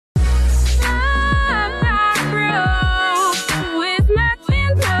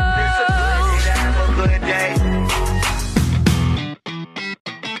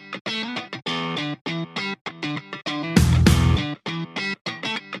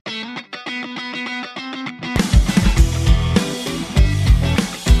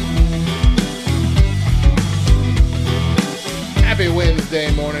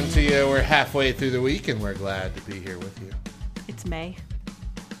morning to you. We're halfway through the week, and we're glad to be here with you. It's May.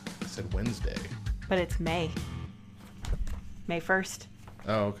 I said Wednesday. But it's May. May 1st.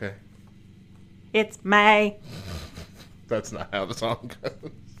 Oh, okay. It's May. That's not how the song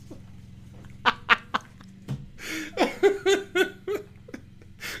goes.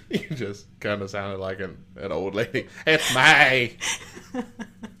 You just kind of sounded like an old lady. It's May.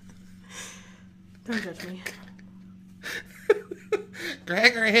 Don't judge me.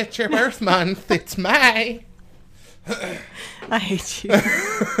 Gregory, it's your birth month. It's May. I hate you.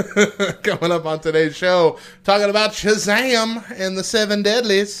 Coming up on today's show, talking about Shazam and the 7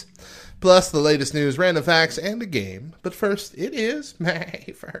 Deadlies, plus the latest news, random facts, and a game. But first, it is May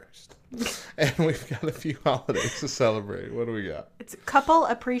 1st. And we've got a few holidays to celebrate. What do we got? It's Couple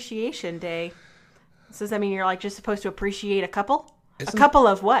Appreciation Day. So does that mean you're like just supposed to appreciate a couple? A couple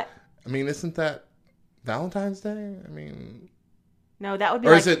of what? I mean, isn't that Valentine's Day? I mean... No, that would be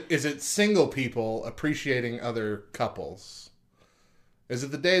or like... is it single people appreciating other couples? Is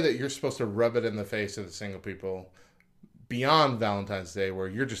it the day that you're supposed to rub it in the face of the single people beyond Valentine's Day where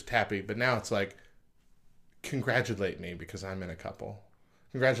you're just happy, but now it's like, congratulate me because I'm in a couple.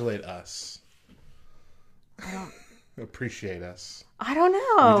 Congratulate us. I don't... Appreciate us. I don't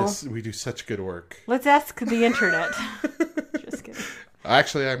know. We do such good work. Let's ask the internet. Just kidding.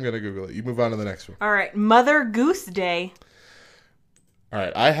 Actually, I'm going to Google it. You move on to the next one. All right. Mother Goose Day. All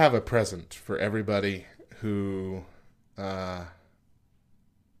right. I have a present for everybody who... really,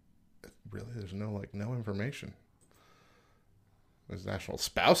 there's no information. There's National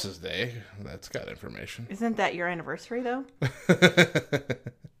Spouses Day. That's got information. Isn't that your anniversary, though?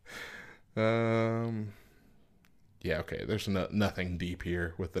 Yeah, okay. There's nothing deep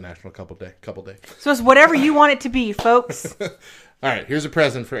here with the National Couple Day. So it's whatever you want it to be, folks. All right, here's a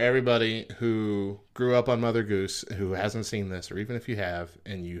present for everybody who grew up on Mother Goose, who hasn't seen this, or even if you have,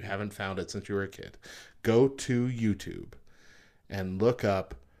 and you haven't found it since you were a kid. Go to YouTube and look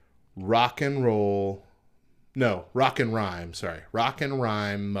up Rock and Rhyme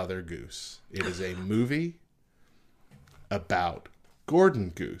Mother Goose. It is a movie about Gordon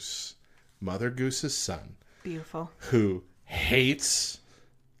Goose, Mother Goose's son. Beautiful. Who hates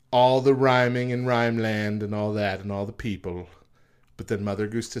all the rhyming and rhymeland and all that and all the people. But then Mother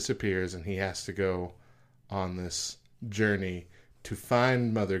Goose disappears and he has to go on this journey to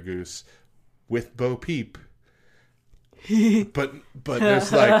find Mother Goose with Bo Peep. but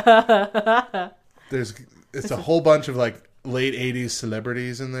there's like it's a whole bunch of like late 80s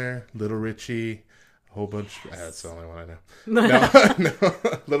celebrities in there. Little Richie, a whole bunch. That's the only one I know. No,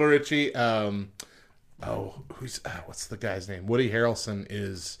 Little Richie. What's the guy's name? Woody Harrelson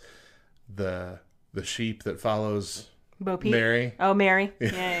is the sheep that follows Bo Peep? Mary. Oh, Mary.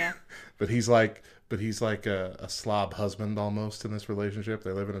 Yeah. But he's like a slob husband almost in this relationship.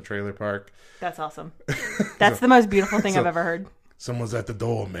 They live in a trailer park. That's awesome. That's the most beautiful thing I've ever heard. Someone's at the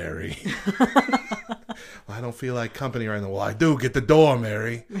door, Mary. Well, I don't feel like company right now. Well, I do. Get the door,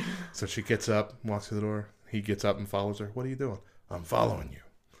 Mary. So she gets up, walks to the door. He gets up and follows her. What are you doing? I'm following you.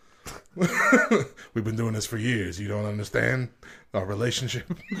 We've been doing this for years. You don't understand our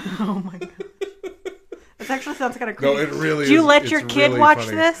relationship? Oh my god. This actually sounds kind of creepy. No, it really is. Do you let your kid watch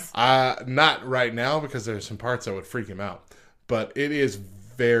funny. this? Not right now because there's some parts that would freak him out. But it is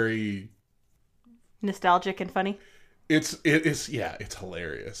very nostalgic and funny. It's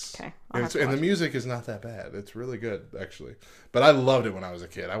hilarious. Okay. And the music is not that bad. It's really good actually. But I loved it when I was a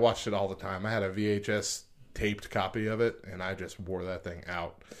kid. I watched it all the time. I had a VHS taped copy of it and I just wore that thing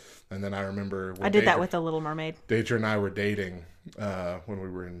out. And then I remember I did that with The Little Mermaid. Deidre and I were dating when we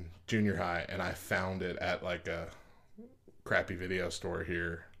were in junior high, and I found it at like a crappy video store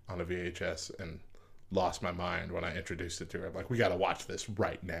here on a VHS and lost my mind when I introduced it to her. I'm like, we got to watch this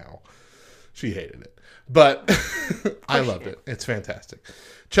right now. She hated it. But I loved it. It's fantastic.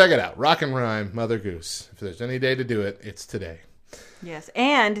 Check it out. Rock and Rhyme, Mother Goose. If there's any day to do it, it's today. Yes.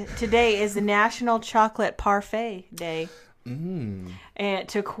 And today is the National Chocolate Parfait Day. And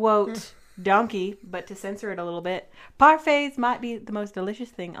to quote Donkey, but to censor it a little bit, parfaits might be the most delicious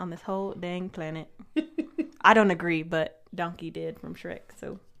thing on this whole dang planet. I don't agree, but Donkey did from Shrek,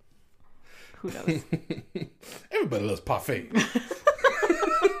 so who knows? Everybody loves parfait.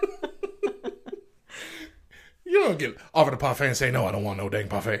 You don't get offered a parfait and say, no, I don't want no dang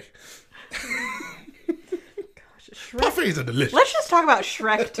parfait. Gosh, Parfaits are delicious. Let's just talk about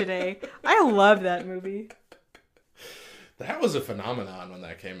Shrek today. I love that movie. That was a phenomenon when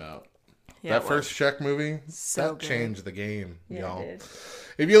that came out. Yeah, that first Shrek movie, So that good. changed the game, y'all. It did.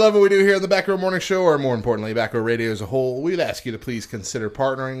 If you love what we do here on the Back Row Morning Show, or more importantly, Back Row Radio as a whole, we'd ask you to please consider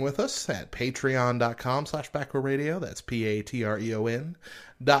partnering with us at patreon.com/backrowradio. That's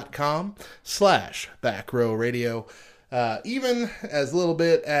patreon.com/backrowradio. Even as little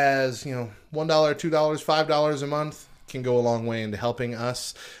bit as, $1, $2, $5 a month can go a long way into helping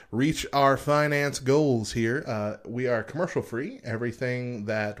us reach our finance goals here. We are commercial free. Everything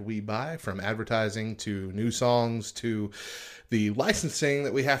that we buy, from advertising to new songs to the licensing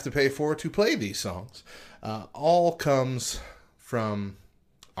that we have to pay for to play these songs, all comes from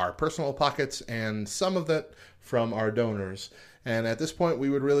our personal pockets and some of that from our donors. And at this point, we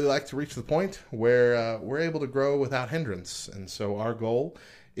would really like to reach the point where we're able to grow without hindrance. And so our goal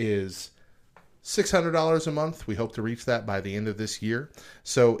is $600 a month. We hope to reach that by the end of this year.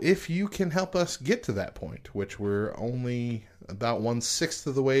 So if you can help us get to that point, which we're only about 1/6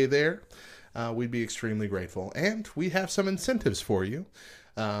 of the way there, we'd be extremely grateful. And we have some incentives for you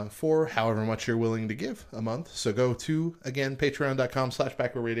for however much you're willing to give a month. So go to, again,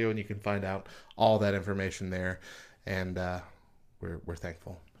 patreon.com/backrowradio, and you can find out all that information there. And we're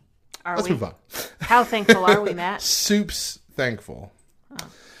thankful. Let's move on. How thankful are we, Matt? Soup's thankful. Oh.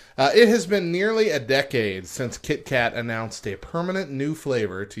 It has been nearly a decade since Kit Kat announced a permanent new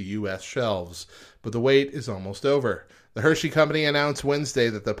flavor to U.S. shelves, but the wait is almost over. The Hershey Company announced Wednesday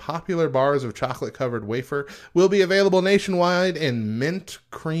that the popular bars of chocolate-covered wafer will be available nationwide in mint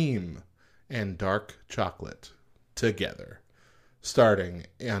cream and dark chocolate together, starting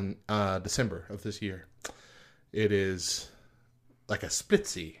in December of this year. It is like a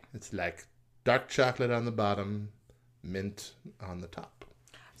splitsy. It's like dark chocolate on the bottom, mint on the top.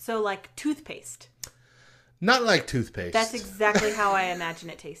 So like toothpaste. Not like toothpaste. That's exactly how I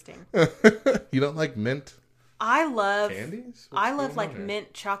imagine it tasting. You don't like mint I love candies? I love like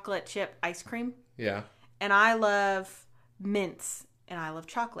mint chocolate chip ice cream. Yeah. And I love mints and I love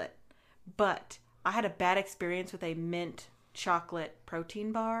chocolate. But I had a bad experience with a mint chocolate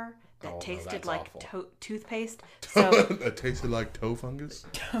protein bar that tasted like toothpaste. So It tasted like toe fungus?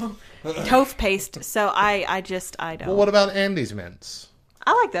 toothpaste. So I don't. Well, what about Andy's mints?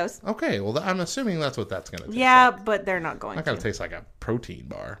 I like those. Okay, well, I'm assuming that's what that's going to taste like. But they're not going Not going to taste like a protein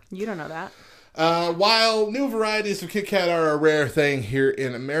bar. You don't know that. While new varieties of Kit Kat are a rare thing here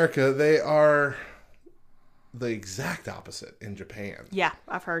in America, they are the exact opposite in Japan. Yeah,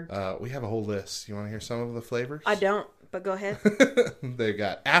 I've heard. We have a whole list. You want to hear some of the flavors? I don't, but go ahead. They've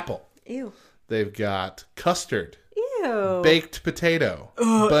got apple. Ew. They've got custard. Ew. Baked potato.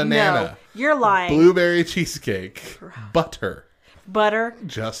 Banana. No, you're lying. Blueberry cheesecake. Butter. Butter.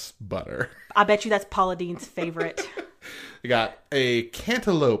 Just butter. I bet you that's Paula Dean's favorite. We got a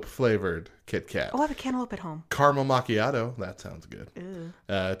cantaloupe flavored Kit Kat. Oh, I have a cantaloupe at home. Caramel macchiato. That sounds good. Ew.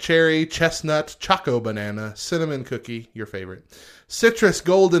 Cherry, chestnut, choco banana, cinnamon cookie. Your favorite. Citrus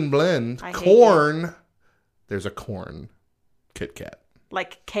golden blend. Corn. There's a corn Kit Kat.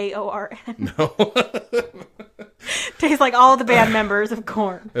 Like KORN. No. Tastes like all the band members of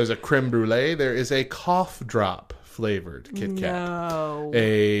Korn. There's a creme brulee. There is a cough drop flavored Kit Kat. No.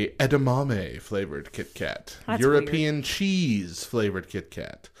 A edamame flavored Kit Kat. That's European weird. cheese flavored Kit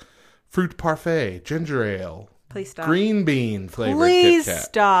Kat. Fruit parfait, ginger ale. Please stop. Green bean flavored Please Kit Kat.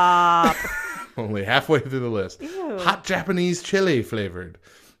 stop. Only halfway through the list. Ew. Hot Japanese chili flavored.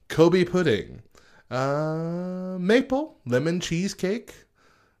 Kobe pudding. Maple, lemon cheesecake.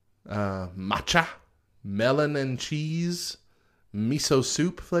 Matcha, melon and cheese. Miso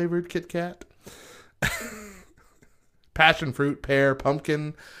soup flavored Kit Kat. Passion fruit, pear,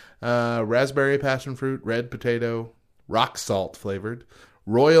 pumpkin, raspberry passion fruit, red potato, rock salt flavored,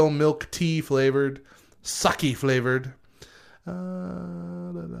 royal milk tea flavored, sake flavored,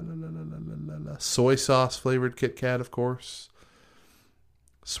 soy sauce flavored Kit Kat, of course,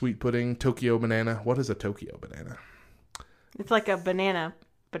 sweet pudding, Tokyo banana. What is a Tokyo banana? It's like a banana,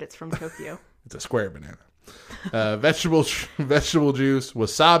 but it's from Tokyo. It's a square banana. Vegetable juice,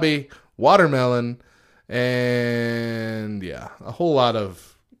 wasabi, watermelon, and yeah, a whole lot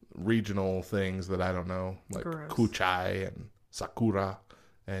of regional things that I don't know, like Gross. kuchai and sakura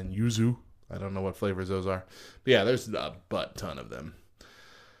and yuzu. I don't know what flavors those are. But yeah, there's a butt ton of them.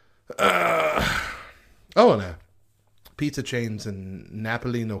 And pizza chains in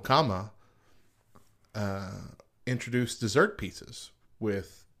Napoli no Kama introduced dessert pizzas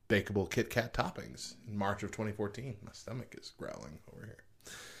with bakeable Kit Kat toppings in March of 2014. My stomach is growling over here.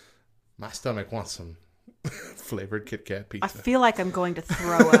 My stomach wants some flavored Kit Kat pizza. I feel like I'm going to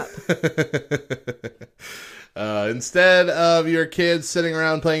throw up. Instead of your kids sitting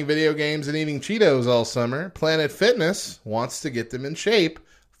around playing video games and eating Cheetos all summer, Planet Fitness wants to get them in shape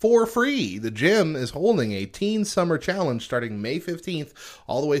for free. The gym is holding a Teen Summer Challenge starting May 15th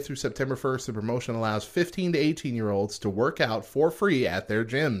all the way through September 1st. The promotion allows 15 to 18-year-olds to work out for free at their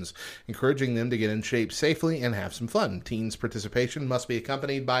gyms, encouraging them to get in shape safely and have some fun. Teens' participation must be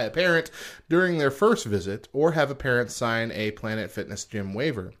accompanied by a parent during their first visit or have a parent sign a Planet Fitness gym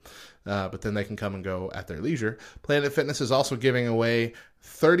waiver. But then they can come and go at their leisure. Planet Fitness is also giving away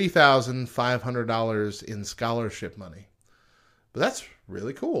 $30,500 in scholarship money. But that's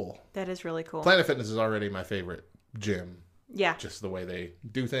really cool. That is really cool. Planet Fitness is already my favorite gym. Yeah. Just the way they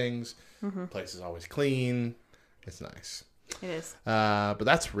do things. Mm-hmm. Place is always clean. It's nice. It is. But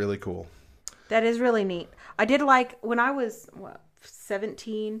that's really cool. That is really neat. I did like, when I was,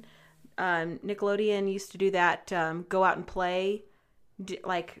 17, Nickelodeon used to do that, go out and play.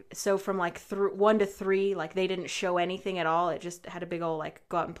 So from 1 to 3, they didn't show anything at all. It just had a big old,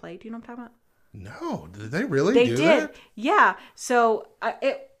 go out and play. Do you know what I'm talking about? No, did they really do that? They did, yeah. So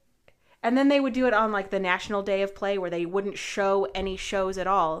and then they would do it on the National Day of Play where they wouldn't show any shows at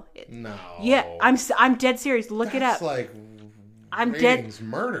all. No. Yeah, I'm dead serious. Look it up. That's I'm dead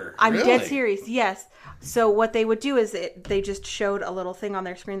murder. I'm really? dead serious. Yes. So what they would do is they just showed a little thing on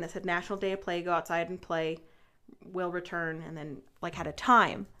their screen that said National Day of Play. Go outside and play. Will return, and then had a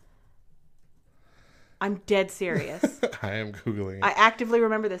time. I'm dead serious. I am Googling it. I actively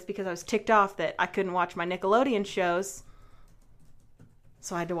remember this because I was ticked off that I couldn't watch my Nickelodeon shows.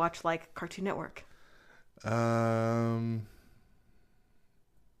 So I had to watch Cartoon Network. Wow.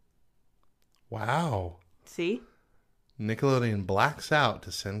 See? Nickelodeon blacks out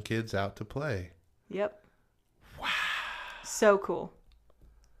to send kids out to play. Yep. Wow. So cool.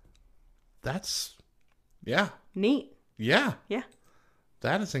 That's, yeah. Neat. Yeah. Yeah.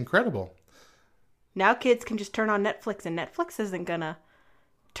 That is incredible. Now kids can just turn on Netflix, and Netflix isn't going to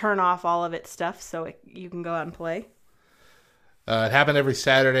turn off all of its stuff so you can go out and play. It happened every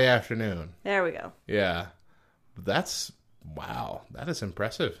Saturday afternoon. There we go. Yeah. That's, wow. That is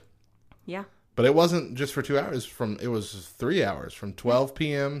impressive. Yeah. But it wasn't just for 2 hours. It was 3 hours, from 12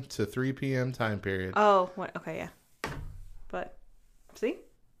 p.m. to 3 p.m. time period. Oh, what? Okay, yeah. But, see?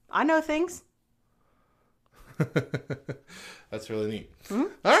 I know things. That's really neat. Mm-hmm.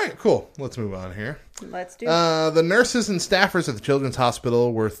 All right, cool. Let's move on here. Let's do it. The nurses and staffers at the Children's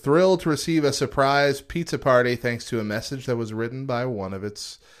Hospital were thrilled to receive a surprise pizza party thanks to a message that was written by one of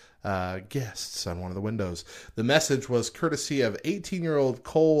its guests on one of the windows. The message was courtesy of 18-year-old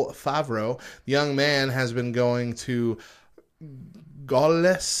Cole Favreau. The young man has been going to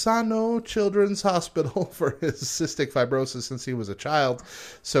Golisano Children's Hospital for his cystic fibrosis since he was a child.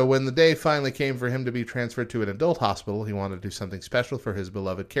 So when the day finally came for him to be transferred to an adult hospital, he wanted to do something special for his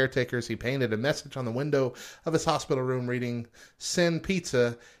beloved caretakers. He painted a message on the window of his hospital room reading, "Send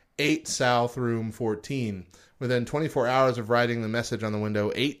pizza, 8 South, room 14. Within 24 hours of writing the message on the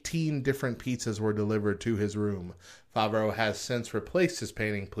window, 18 different pizzas were delivered to his room. Favreau has since replaced his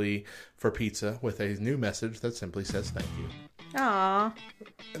painting plea for pizza with a new message that simply says thank you. Aww.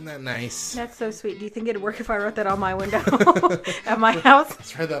 Isn't that nice? That's so sweet. Do you think it'd work if I wrote that on my window at my house?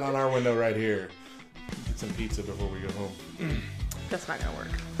 Let's write that on our window right here. Get some pizza before we go home. That's not going to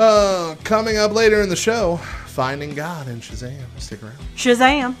work. Coming up later in the show, Finding God in Shazam. Stick around.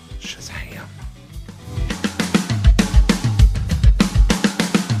 Shazam. Shazam.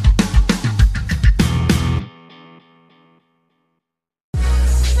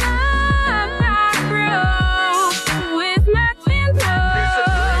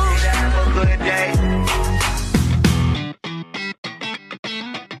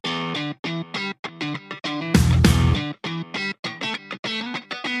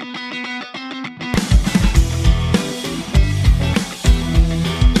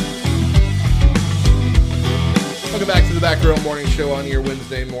 Back Row Morning Show on your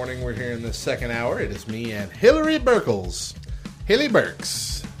Wednesday morning. We're here in the second hour. It is me and Hillary Burkles. Hilly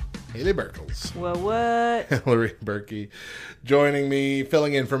Burks. Hilly Burkles. Well, what? Hillary Berkey joining me,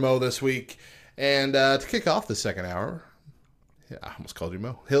 filling in for Mo this week. And to kick off the second hour, I almost called you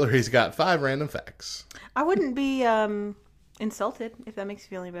Mo. Hillary's got 5 random facts. I wouldn't be insulted if that makes you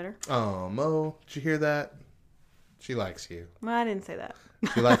feel any better. Oh, Mo, did you hear that? She likes you. Well, I didn't say that.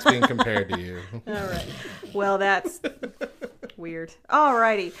 She likes being compared to you. All right. Well, that's weird. All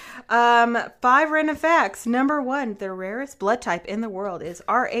righty. 5 random facts. Number 1, the rarest blood type in the world is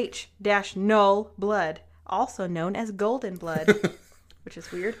Rh-null blood, also known as golden blood, which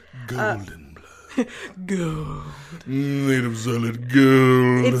is weird. Golden blood. Gold. Made of solid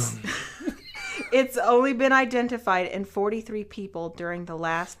gold. It's only been identified in 43 people during the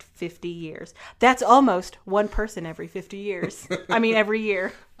last 50 years. That's almost one person every 50 years. I mean, every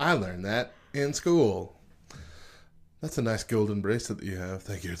year. I learned that in school. That's a nice golden bracelet that you have.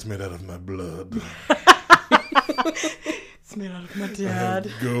 Thank you. It's made out of my blood. It's made out of my I dad.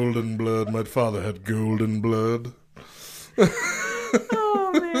 have golden blood. My father had golden blood.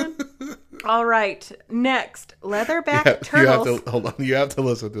 Oh, man. All right. Next, leatherback turtles. Hold on. You have to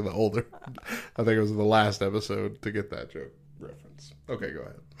listen to the older. I think it was the last episode to get that joke reference. Okay, go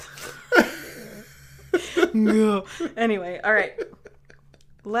ahead. No. Anyway, all right.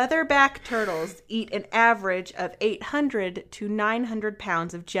 Leatherback turtles eat an average of 800 to 900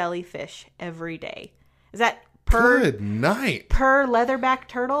 pounds of jellyfish every day. Is that per Good night. per leatherback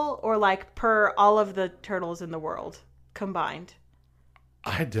turtle or like per all of the turtles in the world combined?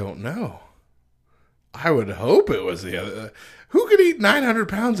 I don't know. I would hope it was the other. Who could eat 900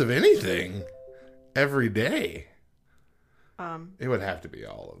 pounds of anything every day? It would have to be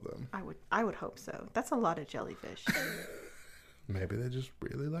all of them. I would hope so. That's a lot of jellyfish. Maybe they just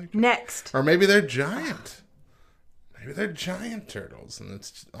really like it. Next. Or maybe they're giant. Maybe they're giant turtles, and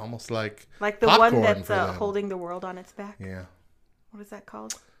it's almost like the one popcorn that's for them. holding the world on its back. Yeah. What is that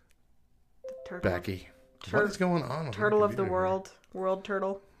called? The turtle. Becky. What is going on with Turtle my of the computer world. World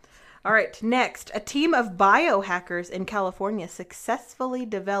turtle. All right. Next, a team of biohackers in California successfully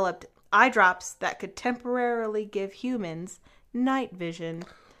developed eye drops that could temporarily give humans night vision.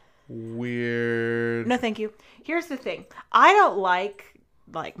 Weird. No, thank you. Here's the thing. I don't like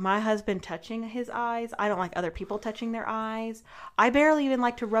my husband touching his eyes. I don't like other people touching their eyes. I barely even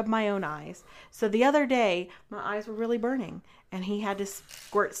like to rub my own eyes. So the other day, my eyes were really burning, and he had to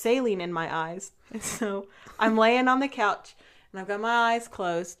squirt saline in my eyes. And so I'm laying on the couch, and I've got my eyes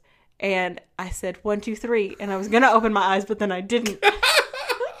closed, and I said 1, 2, 3, and I was gonna open my eyes, but then I didn't.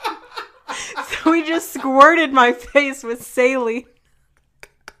 So he just squirted my face with saline.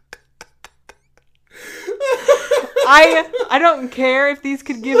 I don't care if these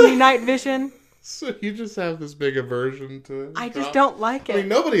could give me night vision. So you just have this big aversion to it? I just don't like it. I mean,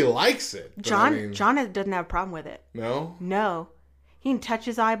 nobody likes it. John doesn't have a problem with it. No? No. He can touch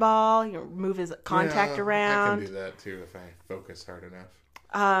his eyeball, move his contact around. I can do that too if I focus hard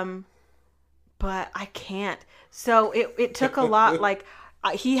enough. But I can't. So it took a lot.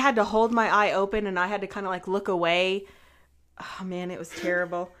 He had to hold my eye open, and I had to kind of look away. Oh man, it was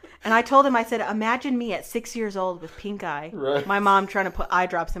terrible. And I told him, I said, imagine me at 6 years old with pink eye. Right. My mom trying to put eye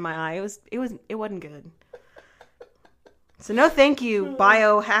drops in my eye. It wasn't good. So no thank you,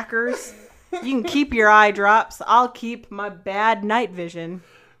 biohackers. You can keep your eye drops. I'll keep my bad night vision.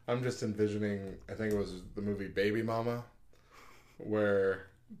 I'm just envisioning, I think it was the movie Baby Mama, where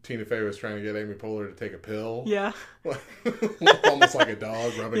Tina Fey was trying to get Amy Poehler to take a pill. Yeah. Almost like a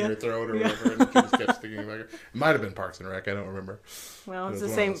dog rubbing your throat or whatever, and she just kept sticking it back. It might have been Parks and Rec. I don't remember. Well, it's the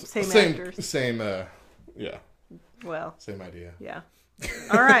same actors. Same, yeah. Well. Same idea. Yeah.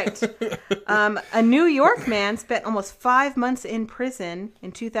 All right. A New York man spent almost 5 months in prison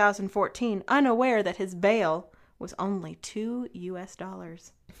in 2014, unaware that his bail was only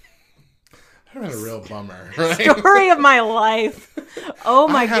 $2. That's a real bummer, right? Story of my life. Oh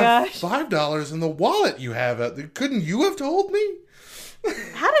my gosh. $5 in the wallet you have. Couldn't you have told me?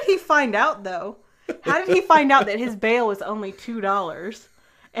 How did he find out, though? How did he find out that his bail was only $2?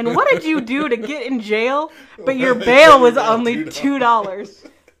 And what did you do to get in jail, but your bail was only $2?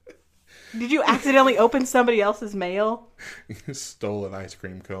 Did you accidentally open somebody else's mail? You stole an ice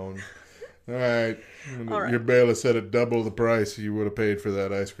cream cone. All right. Your bail is set at double the price you would have paid for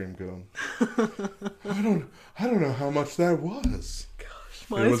that ice cream cone. I don't know how much that was. Gosh,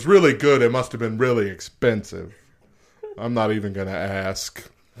 it was really good. It must have been really expensive. I'm not even going to ask.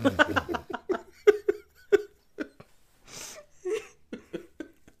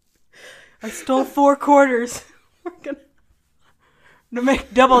 I stole 4 quarters. We're gonna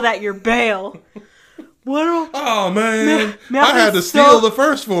make double that your bail. Oh, man. I had to steal the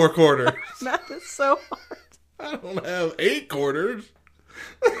first 4 quarters. Math is so hard. I don't have 8 quarters.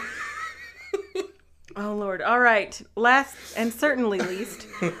 Oh, Lord. All right. Last and certainly least,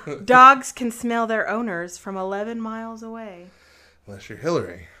 dogs can smell their owners from 11 miles away. Unless you're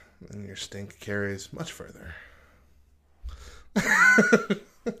Hillary, then your stink carries much further.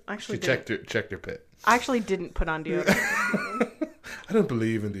 Actually, checked your pit. I actually didn't put on deodorant. I don't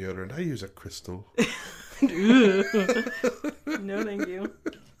believe in deodorant. I use a crystal. No, thank you.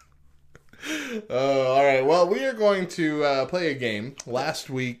 All right. Well, we are going to play a game. Last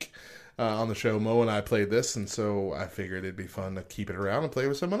week on the show, Mo and I played this, and so I figured it'd be fun to keep it around and play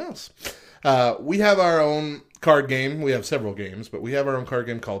with someone else. We have our own card game. We have several games, but we have our own card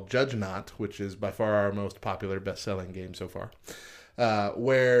game called Judge Not, which is by far our most popular, best-selling game so far.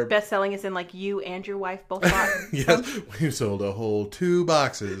 where Best selling is in like you and your wife both bought. yes, we sold a whole 2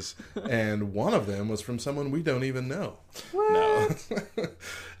 boxes, and one of them was from someone we don't even know. What?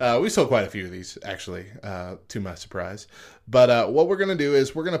 No. We sold quite a few of these, actually, to my surprise. But what we're going to do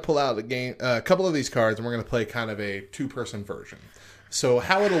is we're going to pull out a couple of these cards, and we're going to play kind of a 2-person version. So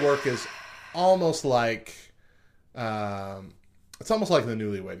how it'll work is almost like it's almost like the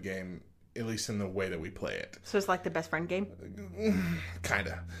Newlywed Game, at least in the way that we play it. So it's like the best friend game?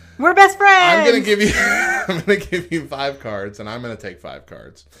 Kinda. We're best friends! I'm gonna give you 5 cards, and I'm gonna take 5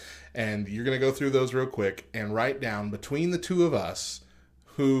 cards. And you're gonna go through those real quick and write down between the 2 of us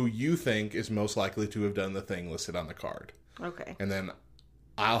who you think is most likely to have done the thing listed on the card. Okay. And then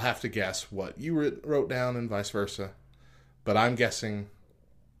I'll have to guess what you wrote down and vice versa. But I'm guessing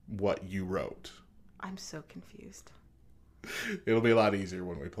what you wrote. I'm so confused. It'll be a lot easier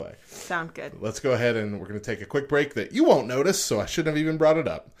when we play. Sound good. Let's go ahead and we're going to take a quick break that you won't notice, so I shouldn't have even brought it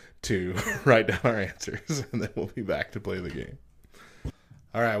up, to write down our answers, and then we'll be back to play the game.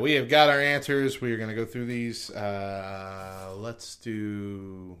 All right, we have got our answers. We are going to go through these. Let's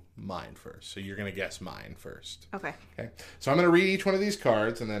do mine first. So you're going to guess mine first. Okay. So I'm going to read each one of these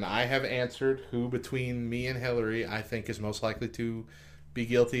cards, and then I have answered who between me and Hillary I think is most likely to be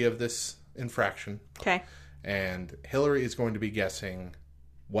guilty of this infraction. Okay. And Hillary is going to be guessing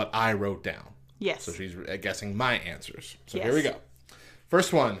what I wrote down. Yes. So she's guessing my answers. So Yes. Here we go.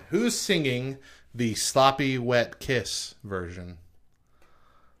 First one. Who's singing the sloppy wet kiss version?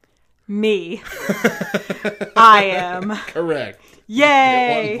 Me. I am. Correct.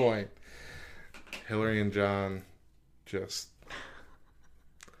 Yay! Get 1 point. Hillary and John just...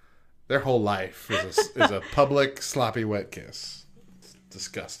 Their whole life is a public sloppy wet kiss. It's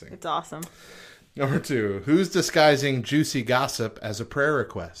disgusting. It's awesome. Number 2. Who's disguising juicy gossip as a prayer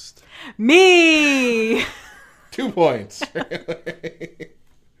request? Me! 2 points.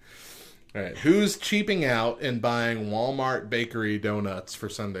 All right. Who's cheaping out and buying Walmart bakery donuts for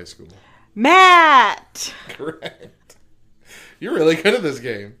Sunday school? Matt! Correct. You're really good at this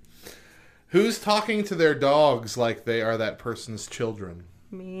game. Who's talking to their dogs like they are that person's children?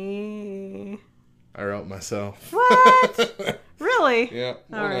 Me. I wrote myself. What? Really? Yeah.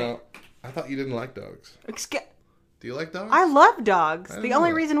 All right. No. I thought you didn't like dogs. Do you like dogs? I love dogs. I The know only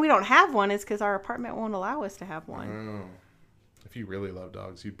that. reason we don't have one is because our apartment won't allow us to have one. Oh. If you really love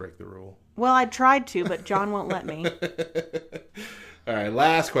dogs, you'd break the rule. Well, I tried to, but John won't let me. All right,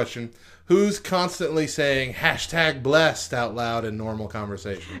 last question. Who's constantly saying #blessed out loud in normal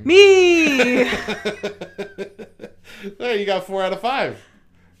conversation? Me! There, you got 4 out of 5.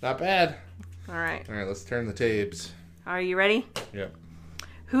 Not bad. All right. All right, let's turn the tapes. Are you ready? Yep.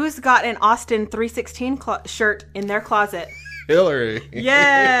 Who's got an Austin 316 shirt in their closet? Hillary.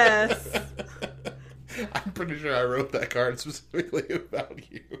 Yes! I'm pretty sure I wrote that card specifically about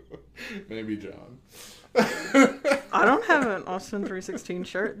you. Maybe John. I don't have an Austin 316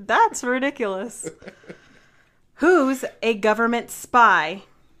 shirt. That's ridiculous. Who's a government spy?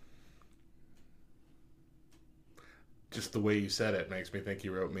 Just the way you said it makes me think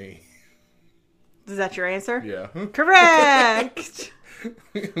you wrote me. Is that your answer? Yeah. Correct!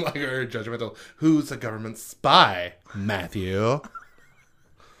 Like very judgmental. Who's a government spy? Matthew.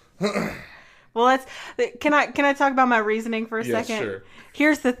 Well, can I talk about my reasoning for a Yes, second? sure.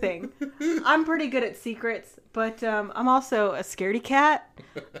 Here's the thing. I'm pretty good at secrets, but I'm also a scaredy cat.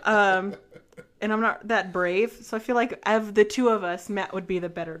 And I'm not that brave. So I feel like of the 2 of us, Matt would be the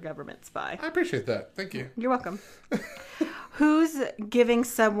better government spy. I appreciate that. Thank you. You're welcome. Who's giving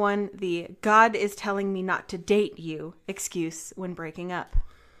someone the "God is telling me not to date you" excuse when breaking up?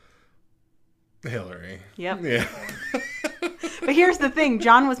 Hillary. Yep. Yeah. But here's the thing.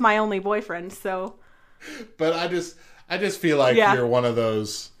 John was my only boyfriend, so... But I just feel like you're one of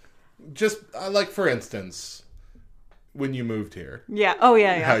those. Just like, for instance, when you moved here. Yeah. Oh,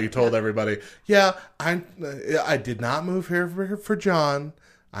 yeah. How you told everybody, I did not move here for John.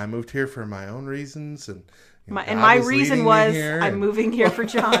 I moved here for my own reasons, and my reason was I'm moving here for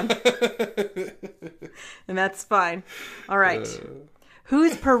John. And that's fine. All right.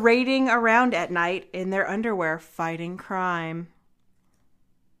 Who's parading around at night in their underwear fighting crime?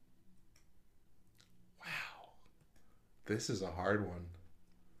 Wow. This is a hard one.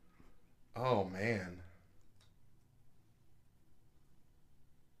 Oh, man.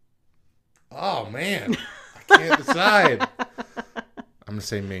 I can't decide. I'm going to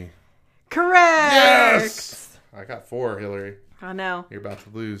say me. Correct! Yes! I got 4, Hillary. I know. You're about to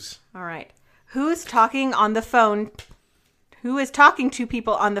lose. All right. Who's talking on the phone? Who is talking to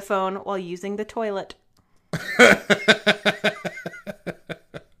people on the phone while using the toilet?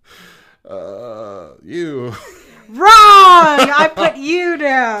 You. Wrong! I put you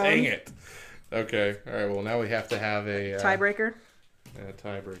down. Dang it. Okay. All right. Well, now we have to have a Tiebreaker?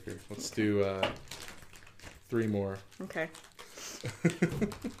 Tiebreaker. Let's do 3 more. Okay.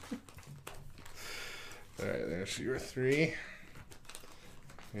 All right. There's your 3.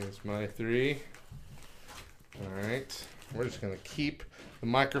 Here's my 3. All right. We're just going to keep the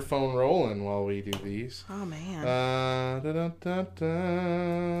microphone rolling while we do these. Oh, man.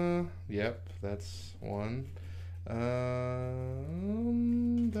 Yep, that's 1.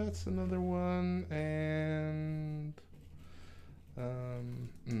 That's another 1. And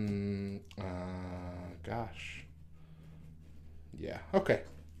gosh. Yeah. Okay.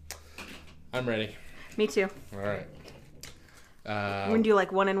 I'm ready. Me too. All right. You want to do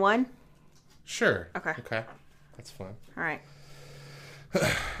like 1 and 1? Sure. Okay. That's fun. All right.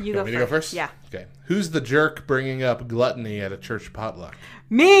 You want me to go first? Yeah. Okay. Who's the jerk bringing up gluttony at a church potluck?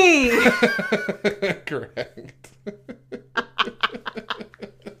 Me! Correct.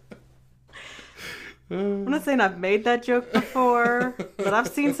 I'm not saying I've made that joke before, but I've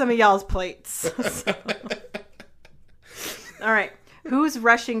seen some of y'all's plates. So. All right. Who's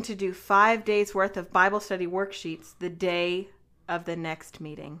rushing to do 5 days worth of Bible study worksheets the day of the next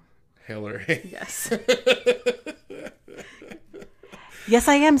meeting? Hillary. Yes. Yes,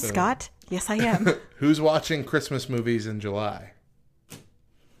 I am, Scott. Yes, I am. Who's watching Christmas movies in July?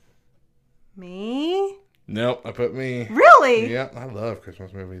 Me? Nope, I put me. Really? Yeah, I love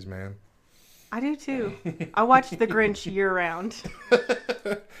Christmas movies, man. I do too. I watch The Grinch year round.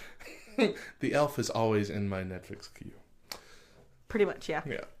 The Elf is always in my Netflix queue. Pretty much, yeah.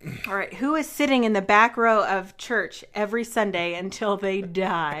 Yeah. All right. Who is sitting in the back row of church every Sunday until they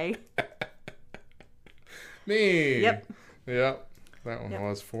die? Me. Yep. That one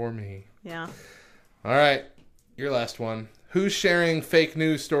was for me. Yeah. All right. Your last one. Who's sharing fake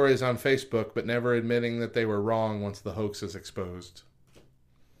news stories on Facebook but never admitting that they were wrong once the hoax is exposed?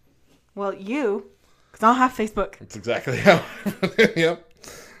 Well, you. Because I don't have Facebook. That's exactly how. Yep.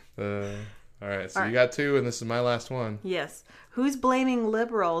 All right. So you got 2, and this is my last one. Yes. Who's blaming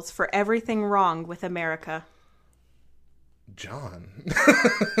liberals for everything wrong with America? John.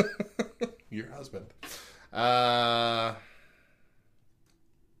 Your husband. I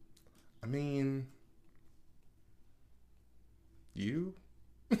mean, you?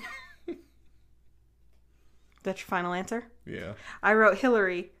 That's your final answer? Yeah. I wrote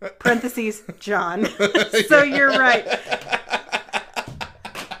Hillary, parentheses, John. So you're right.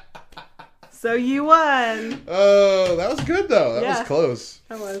 So you won. Oh, that was good, though. That was close.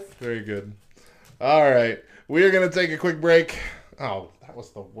 That was. Very good. All right. We are going to take a quick break. Oh, that was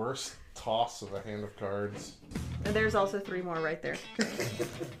the worst toss of a hand of cards. And there's also 3 more right there.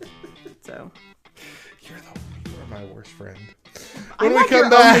 So. You're my worst friend. I'm not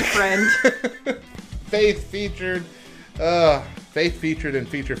your only friend. Faith featured in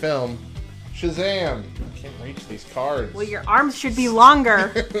feature film Shazam. I can't reach these cards. Well, your arms should be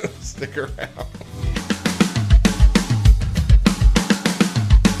longer. Stick around.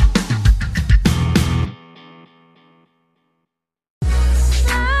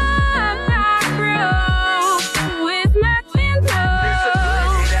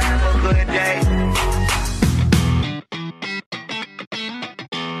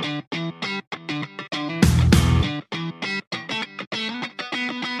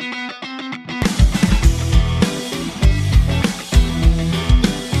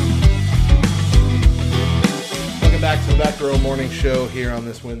 Morning show here on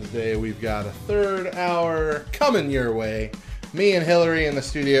this Wednesday. We've got a 3rd hour coming your way. Me and Hillary in the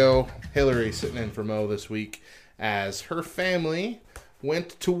studio. Hillary sitting in for Mo this week as her family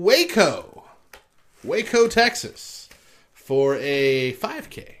went to Waco, Texas for a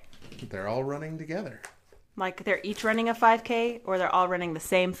 5K. They're all running together. Like they're each running a 5K or they're all running the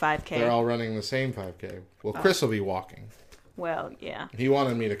same 5K? They're all running the same 5K. Well, Chris will be walking. Well, yeah. He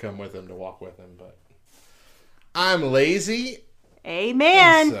wanted me to come with him to walk with him, but I'm lazy.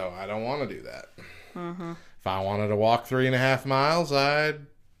 Amen. So I don't want to do that. Mm-hmm. If I wanted to walk 3.5 miles, I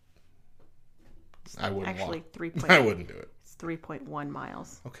wouldn't actually walk. I wouldn't do it. It's 3.1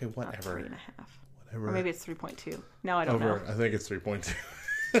 miles. Okay, whatever. 3.5. Whatever. Or maybe it's 3.2. No, I don't know. I think it's 3.2.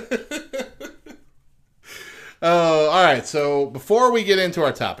 Oh, all right. So before we get into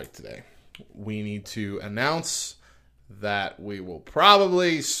our topic today, we need to announce that we will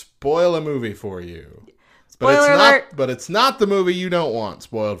probably spoil a movie for you. Spoiler alert! But it's not the movie you don't want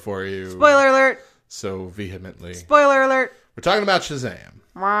spoiled for you. Spoiler alert! So vehemently. Spoiler alert! We're talking about Shazam.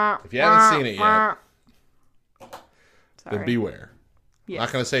 If you haven't seen it yet, then beware. Yes. I'm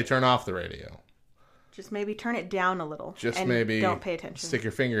not going to say turn off the radio. Just maybe turn it down a little. Just and maybe don't pay attention. Stick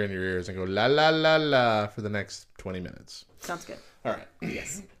your finger in your ears and go la la la la for the next 20 minutes. Sounds good. All right.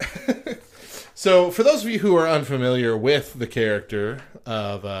 Yes. So, for those of you who are unfamiliar with the character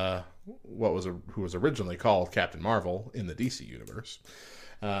of who was originally called Captain Marvel in the DC universe,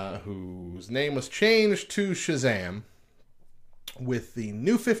 whose name was changed to Shazam with the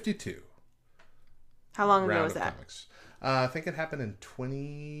New 52. How long ago was that? Comics. I think it happened in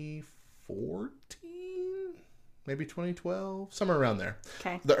 2014, maybe 2012, somewhere around there.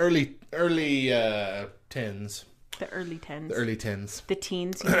 Okay. The early tens. The early tens. The early tens. The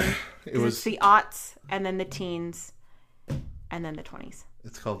teens, you mean? It's the aughts, and then the teens, and then the 20s.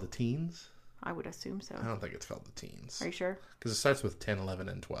 It's called the teens? I would assume so. I don't think it's called the teens. Are you sure? Because it starts with 10, 11,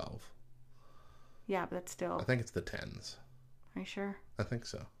 and 12. Yeah, but that's still... I think it's the tens. Are you sure? I think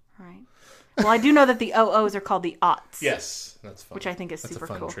so. All right. Well, I do know that the OOs are called the aughts. Yes, that's fun. Which I think is super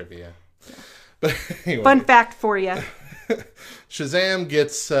cool. That's a fun trivia. Yeah. But anyway. Fun fact for you. Shazam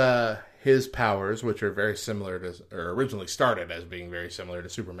gets his powers, which are very similar to, or originally started as being very similar to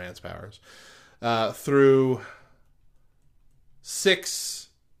Superman's powers, through 6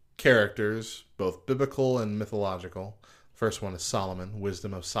 characters, both biblical and mythological. First one is Solomon,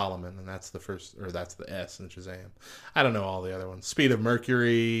 Wisdom of Solomon, and that's the first, or that's the S in Shazam. I don't know all the other ones. Speed of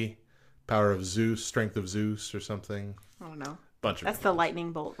Mercury, Power of Zeus, Strength of Zeus, or something. I don't know. Bunch of that's the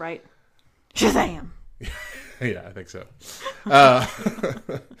lightning bolt, right? Shazam! Yeah, I think so.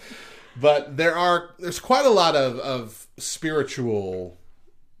 But there's quite a lot of spiritual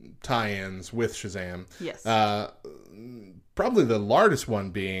tie-ins with Shazam. Yes. Probably the largest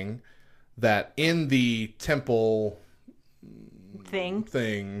one being that in the temple thing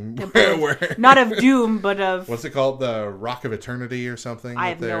where not of doom, but of what's it called, the Rock of Eternity or something. I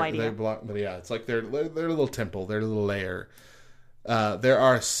have no idea. But yeah, it's like their little temple, their little lair. There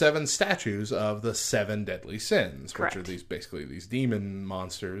are 7 statues of the 7 deadly sins, Correct. which are basically these demon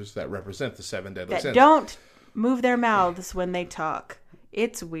monsters that represent the 7 deadly that sins. Don't move their mouths when they talk.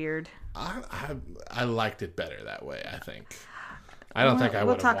 It's weird. I liked it better that way, I think. I don't think I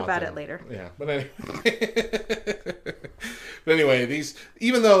would. We'll talk about it later. Yeah, but anyway, these,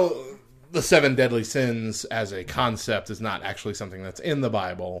 even though the 7 deadly sins as a concept is not actually something that's in the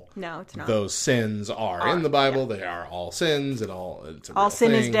Bible. No, it's not. Those sins are in the Bible. Yeah. They are all sins, and it's a all real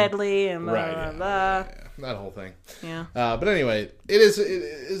sin thing. Is deadly, and blah, right, blah, blah. Yeah, that whole thing. Yeah. But anyway, it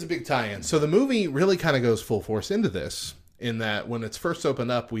is a big tie-in. So the movie really kind of goes full force into this, in that when it's first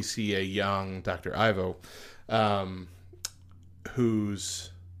opened up, we see a young Dr. Ivo, who's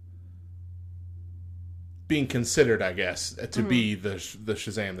being considered, I guess, to be the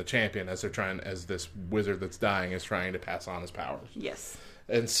Shazam, the champion, as this wizard that's dying is trying to pass on his powers. Yes.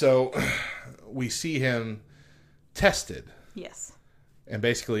 And so we see him tested. Yes. And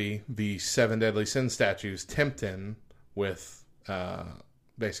basically the 7 deadly sin statues tempt him with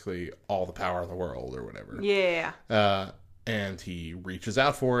basically all the power of the world or whatever. Yeah. And he reaches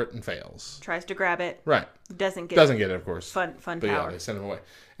out for it and fails. Tries to grab it. Right. Doesn't get it, of course. Fun but power. Yeah, they send him away.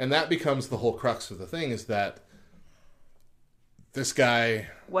 And that becomes the whole crux of the thing, is that this guy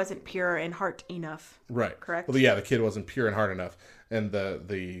wasn't pure in heart enough. Right. Correct? Well, yeah, the kid wasn't pure in heart enough. And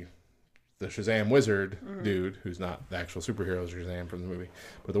the Shazam wizard dude, who's not the actual superhero Shazam from the movie,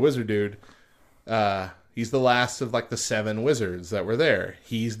 but the wizard dude, he's the last of like the 7 wizards that were there.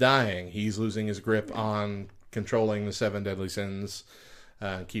 He's dying. He's losing his grip on controlling the 7 deadly sins,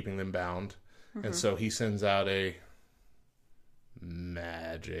 keeping them bound. And so he sends out a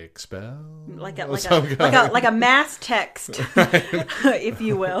magic spell, like a mass text, if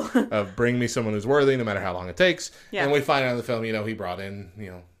you will, of bring me someone who's worthy, no matter how long it takes. Yeah. And we find out in the film, he brought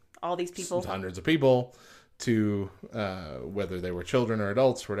in, all these people, hundreds of people, to whether they were children or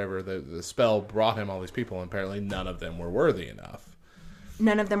adults, or whatever. The spell brought him all these people, and apparently none of them were worthy enough.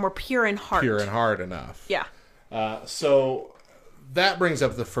 None of them were pure in heart. Pure in heart enough. Yeah. So that brings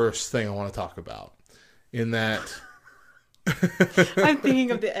up the first thing I want to talk about, in that I'm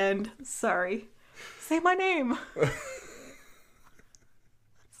thinking of the end. Sorry. Say my name.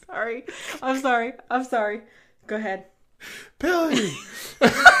 Sorry. I'm sorry. Go ahead. Billy.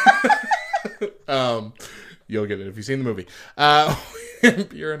 You'll get it if you've seen the movie.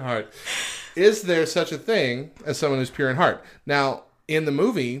 Pure in heart. Is there such a thing as someone who's pure in heart? Now, in the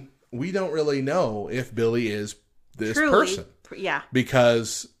movie, we don't really know if Billy is this person. Yeah.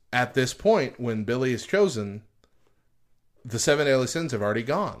 Because at this point, when Billy is chosen, the 7 deadly sins have already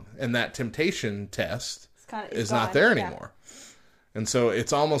gone. And that temptation test is not there anymore. And so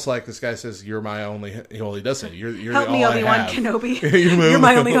it's almost like this guy says, "You're my only." Well, he does say, "You're help the me, all Obi-Wan I have. Kenobi. You're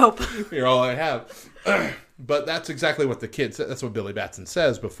my only hope. You're all I have." But that's exactly what the kid said. That's what Billy Batson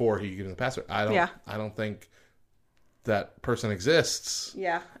says before he gives him the password. I don't think that person exists.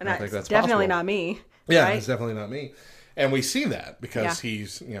 Yeah, and I don't think that's definitely possible. not me. Yeah, right? it's definitely not me. And we see that because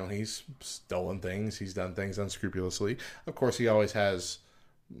he's stolen things, he's done things unscrupulously. Of course, he always has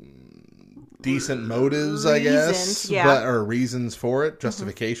decent motives, I guess, or reasons for it,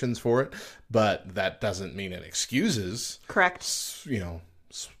 justifications for it. But that doesn't mean it excuses. Correct.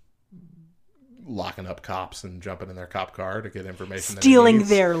 Locking up cops and jumping in their cop car to get information. Stealing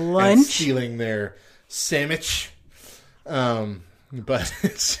their lunch. Stealing their sandwich. But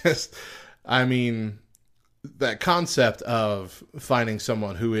it's just, I mean, that concept of finding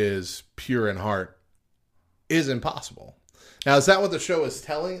someone who is pure in heart is impossible. Now, is that what the show is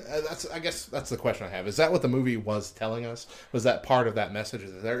telling? I guess that's the question I have. Is that what the movie was telling us? Was that part of that message?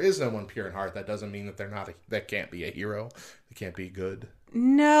 That there is no one pure in heart. That doesn't mean that that can't be a hero. They can't be good.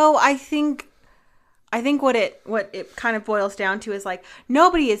 No, I think what it kind of boils down to is like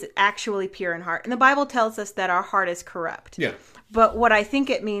nobody is actually pure in heart, and the Bible tells us that our heart is corrupt. Yeah. But what I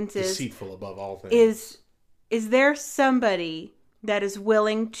think it means is deceitful above all things. Is there somebody that is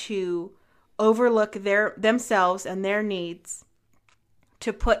willing to overlook themselves and their needs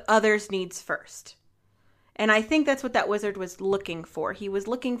to put others' needs first? And I think that's what that wizard was looking for. He was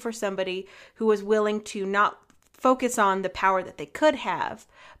looking for somebody who was willing to not focus on the power that they could have,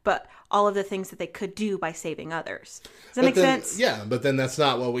 but all of the things that they could do by saving others. Does that make sense? Yeah, but then that's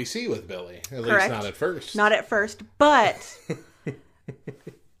not what we see with Billy. At least not at first. Not at first, but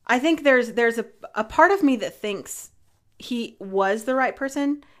I think there's a part of me that thinks he was the right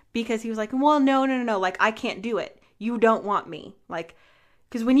person because he was like, well, no, like I can't do it. You don't want me. Like,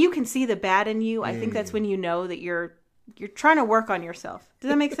 because when you can see the bad in you, I think that's when you know that you're trying to work on yourself. Does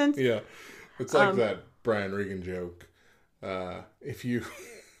that make sense? Yeah. It's like that Brian Regan joke. If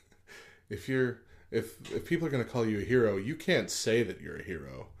people are going to call you a hero, you can't say that you're a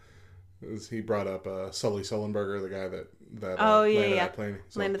hero. He brought up Sully Sullenberger, the guy that landed that plane.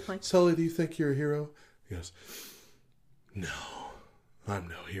 So, landed the plane. Sully, do you think you're a hero? He goes, no, I'm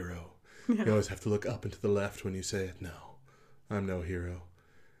no hero. You always have to look up and to the left when you say it. No, I'm no hero.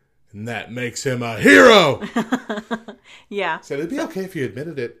 And that makes him a hero! Yeah. So it'd be okay if you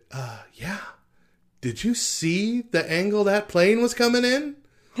admitted it. Yeah. Did you see the angle that plane was coming in?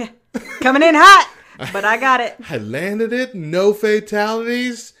 Coming in hot, but I got it. I landed it. No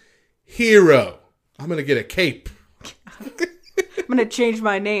fatalities. Hero. I'm going to get a cape. I'm going to change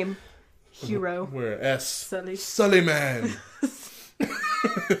my name. Hero. We're S. Sully. Sullyman.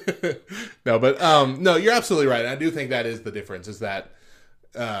 No, but no, you're absolutely right. I do think that is the difference, is that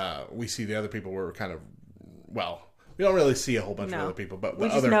we see the other people were kind of, well, we don't really see a whole bunch of other people, but the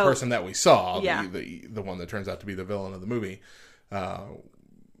other person that we saw, the one that turns out to be the villain of the movie,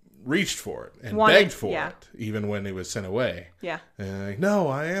 reached for it and begged for it, even when he was sent away. Yeah. And like, no,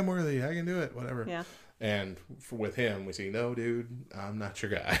 I am worthy. I can do it. Whatever. Yeah. And with him, we see, no, dude, I'm not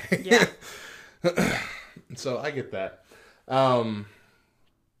your guy. Yeah. So I get that.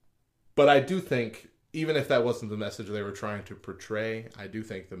 But I do think, even if that wasn't the message they were trying to portray, I do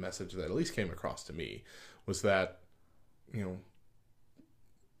think the message that at least came across to me was that,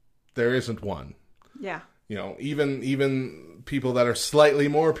 there isn't one. Yeah. Even people that are slightly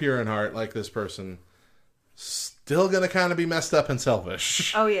more pure in heart, like this person, still going to kind of be messed up and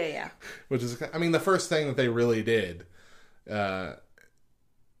selfish. Oh, yeah. Which is, the first thing that they really did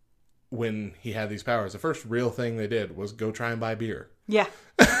when he had these powers, the first real thing they did was go try and buy beer. Yeah.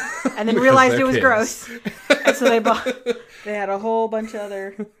 And then realized it was gross. And so they had a whole bunch of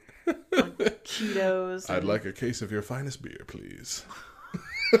other Cheetos. I'd like a case of your finest beer, please.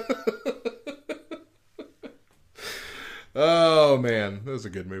 Oh man, that was a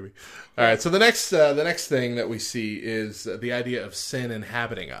good movie. All right, so the next thing that we see is the idea of sin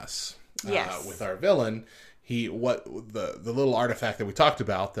inhabiting us. Yes. With our villain, the little artifact that we talked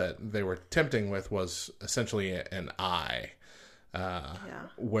about that they were tempting with was essentially an eye,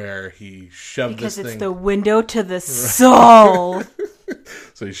 where he shoved this thing. Because it's the window to the soul.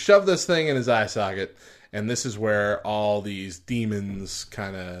 So he shoved this thing in his eye socket, and this is where all these demons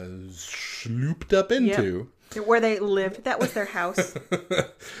kind of slooped up into. Yep. Where they lived. That was their house.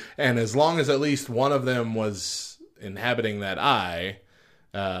 And as long as at least one of them was inhabiting that eye,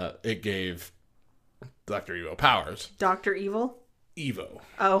 it gave Dr. Evo powers. Dr. Evil? Evo.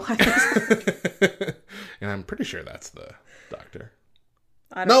 Oh. And I'm pretty sure that's the doctor.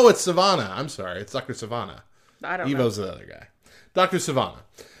 No, it's Savannah. I'm sorry. It's Dr. Savannah. I don't know. Evo's the other guy. Dr. Savannah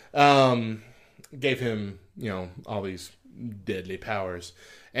gave him, all these deadly powers.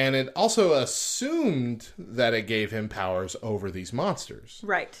 And it also assumed that it gave him powers over these monsters.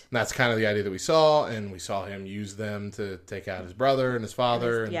 Right. And that's kind of the idea that we saw, and we saw him use them to take out his brother and his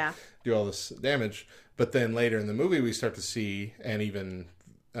father and do all this damage. But then later in the movie, we start to see, and even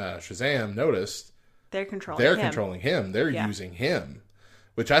Shazam noticed, they're controlling him. They're using him,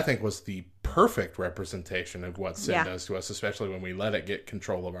 which I think was the perfect representation of what sin does to us, especially when we let it get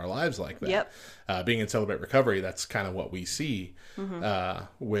control of our lives like that. Yep. Being in Celebrate Recovery, that's kind of what we see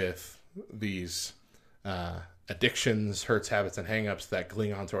with these addictions, hurts, habits, and hang-ups that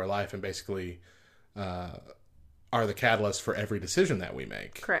cling onto our life and basically are the catalyst for every decision that we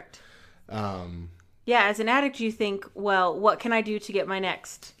make. Correct. As an addict, you think, well, what can I do to get my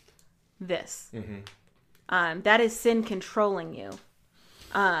next this? That is sin controlling you.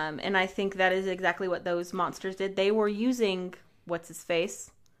 And I think that is exactly what those monsters did. They were using, what's his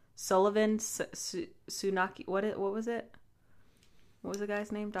face? Sullivan, Tsunaki. What was it? What was the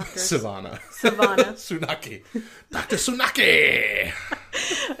guy's name? Dr. Savannah. Tsunaki. Dr. Tsunaki!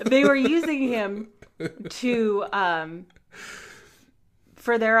 They were using him to,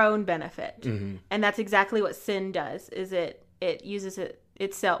 for their own benefit. And that's exactly what sin does, is it uses it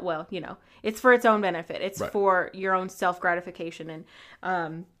itself. Well, it's for its own benefit. It's for your own self-gratification.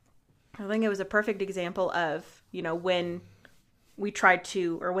 And I think it was a perfect example of, when they tried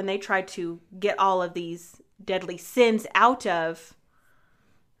to get all of these deadly sins out of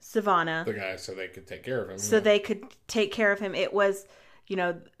Savannah. The guy, so they could take care of him. So they could take care of him. It was,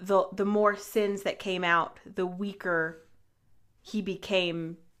 the more sins that came out, the weaker he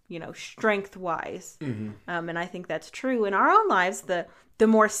became, strength-wise. And I think that's true in our own lives. The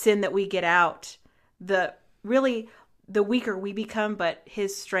more sin that we get out, the weaker we become, but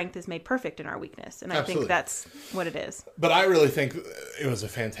his strength is made perfect in our weakness. And I think that's what it is. But I really think it was a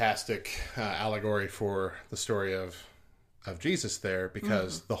fantastic allegory for the story of Jesus there,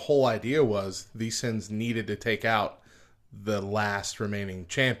 because the whole idea was these sins needed to take out the last remaining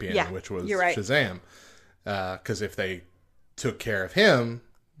champion, which was Shazam. Because if they took care of him,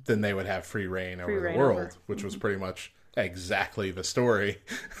 then they would have free reign over the world, which was pretty much exactly the story.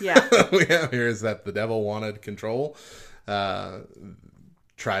 We have here is that the devil wanted control, tried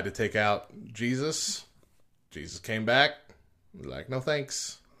to take out Jesus. Jesus came back, like, no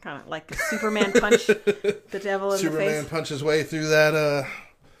thanks. Kind of like a Superman punch the devil in the face. Superman punched his way through that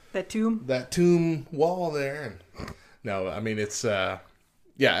tomb wall there. No, I mean it's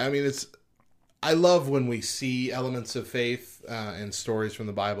I love when we see elements of faith and stories from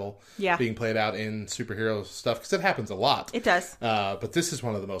the Bible being played out in superhero stuff, because it happens a lot. It does. But this is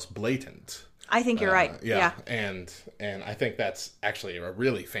one of the most blatant. I think you're right. Yeah. And I think that's actually a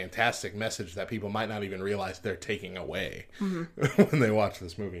really fantastic message that people might not even realize they're taking away when they watch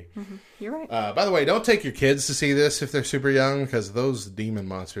this movie. You're right. By the way, don't take your kids to see this if they're super young, because those demon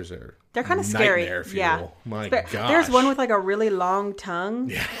monsters they're kind of scary. Nightmare fuel. My gosh. There's one with like a really long tongue.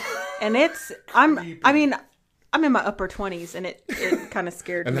 Yeah. And I'm in my upper 20s, and it kind of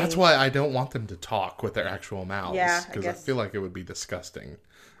scared me. And that's why I don't want them to talk with their actual mouths. Yeah, because I feel like it would be disgusting.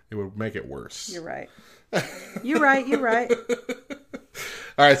 It would make it worse. You're right. You're right.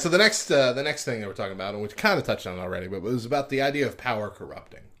 All right, so the next thing that we're talking about, and we kind of touched on it already, but it was about the idea of power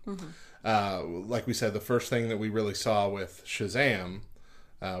corrupting. Like we said, the first thing that we really saw with Shazam,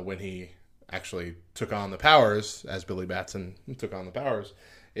 when he actually took on the powers, as Billy Batson took on the powers,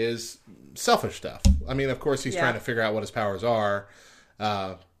 is selfish stuff. I mean, of course, he's trying to figure out what his powers are,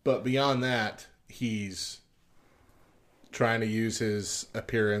 but beyond that, he's trying to use his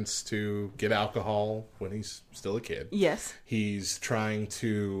appearance to get alcohol when he's still a kid. Yes. He's trying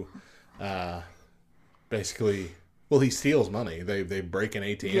to basically... Well, he steals money. They break an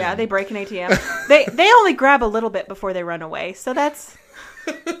ATM. Yeah, they break an ATM. they only grab a little bit before they run away, so that's...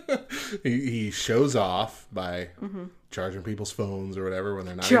 he shows off by charging people's phones or whatever when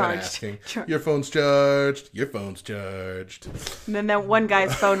they're not even asking. Your phone's charged. Your phone's charged. And then that one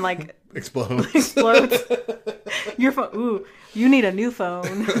guy's phone like explodes. Your phone. Ooh, you need a new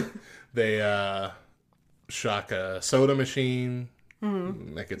phone. They shock a soda machine.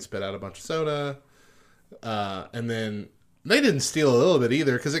 That could spit out a bunch of soda. And then they didn't steal a little bit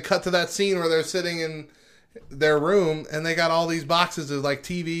either, because it cut to that scene where they're sitting in their room and they got all these boxes of like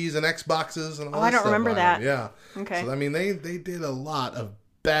TVs and Xboxes and all this I don't stuff remember that. Yeah. Okay. So I mean, they did a lot of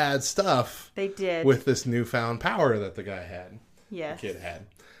bad stuff. They did. With this newfound power that the guy had. Yes. The kid had.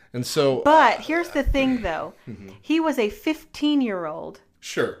 And so. But here's the thing, though. He was a 15-year-old.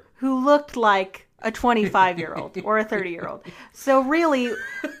 Sure. Who looked like a 25-year-old or a 30-year-old. So really,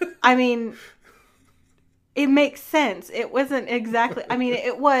 I mean, it makes sense. It wasn't exactly, I mean,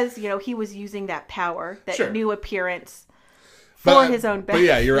 it was, he was using that power, that new appearance for his own benefit. But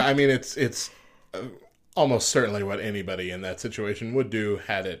yeah, you're. I mean, it's almost certainly what anybody in that situation would do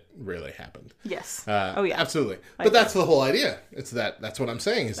had it really happened. Yes. Oh yeah, absolutely. But that's the whole idea. It's that's what I'm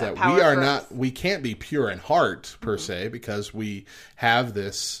saying is that we are not. We can't be pure in heart per se because we have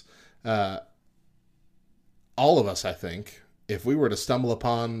this. All of us, I think, if we were to stumble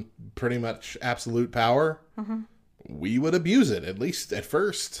upon pretty much absolute power, we would abuse it, at least at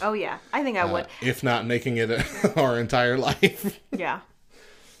first. Oh, yeah. I think I would. If not making it our entire life. Yeah.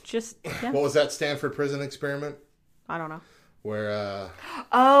 What was that Stanford prison experiment? I don't know. Where...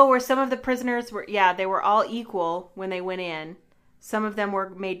 where some of the prisoners were... Yeah, they were all equal when they went in. Some of them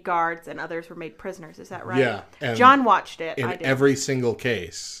were made guards and others were made prisoners. Is that right? Yeah. And John watched it. In every single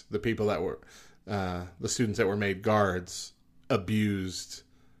case, the people that were... the students that were made guards abused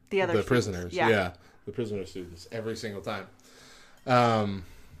the prisoners. Yeah, the prisoner students every single time.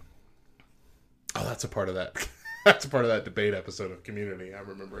 That's a part of that. That's a part of that debate episode of Community. I'm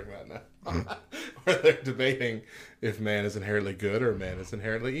remembering that now, where they're debating if man is inherently good or man is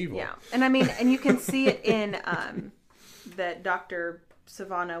inherently evil. Yeah, and I mean, and you can see it in that Dr.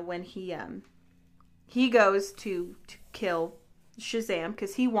 Savannah when he goes to kill Shazam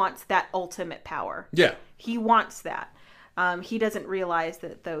because he wants that ultimate power. Yeah. He wants that. He doesn't realize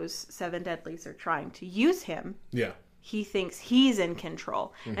that those 7 deadlies are trying to use him. Yeah. He thinks he's in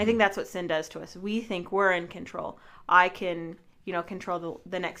control. And I think that's what sin does to us. We think we're in control. I can, control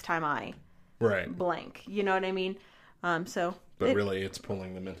the next time I blank. You know what I mean? But really, it's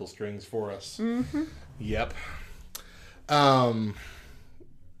pulling the mental strings for us. Mm-hmm. Yep. But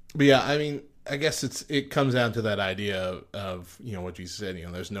yeah, I mean, I guess it comes down to that idea of what Jesus said.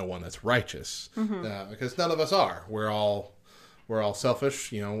 There's no one that's righteous because none of us are. We're all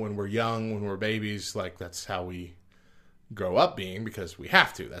selfish. When we're young, when we're babies, like that's how we grow up being because we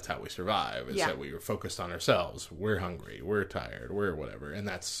have to. That's how we survive. Is that we are focused on ourselves. We're hungry. We're tired. We're whatever, and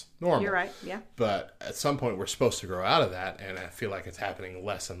that's normal. You're right. Yeah. But at some point, we're supposed to grow out of that, and I feel like it's happening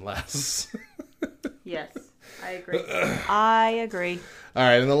less and less. Yes, I agree. I agree. All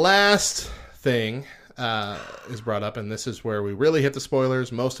right, and the last thing is brought up, and this is where we really hit the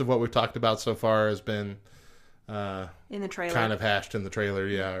spoilers. Most of what we've talked about so far has been in the trailer, kind of hashed in the trailer,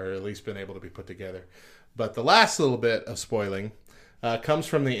 or at least been able to be put together. But the last little bit of spoiling comes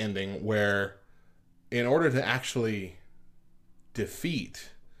from the ending, where in order to actually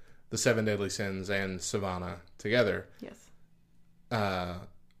defeat the 7 deadly sins and Savannah together,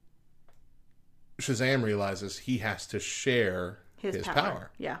 Shazam realizes he has to share his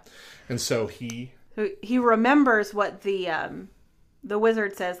power. Yeah. And so he remembers what the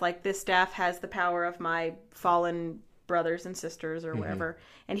wizard says, like, this staff has the power of my fallen brothers and sisters or whatever.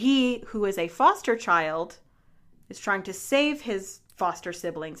 And he, who is a foster child, is trying to save his foster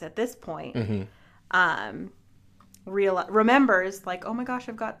siblings at this point. Remembers, like, oh my gosh,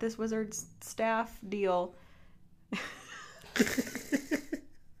 I've got this wizard's staff deal.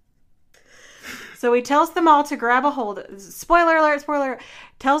 So he tells them all to grab a hold of... Spoiler alert.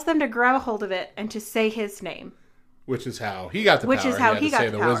 Tells them to grab a hold of it and to say his name. Which is how he got the power. Which is how he got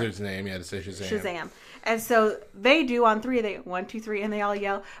the power. He had to say the wizard's name. He had to say Shazam. Shazam. And so they do on 3. They 1, 2, 3, and they all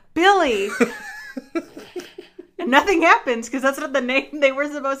yell, Billy! And nothing happens because that's not the name they were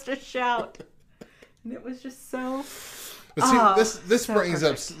supposed to shout. And it was just so... But see,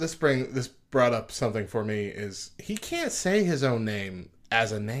 this brought up something for me is he can't say his own name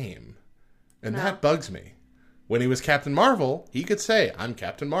as a name. And that bugs me. When he was Captain Marvel, he could say, I'm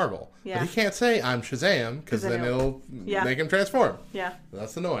Captain Marvel. Yeah. But he can't say, I'm Shazam, because then it'll make him transform. Yeah.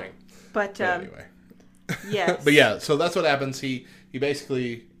 That's annoying. But anyway. Yes. But yeah, so that's what happens. He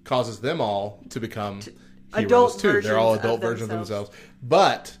basically causes them all to become heroes adult too. They're all adult versions of themselves.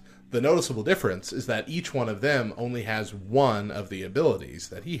 But the noticeable difference is that each one of them only has one of the abilities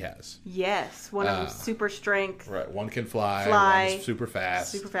that he has. Yes, one of them super strength. Right, one can fly. One is super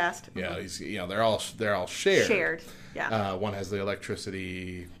fast. Super fast. Yeah, he's they're all shared. Shared. Yeah. One has the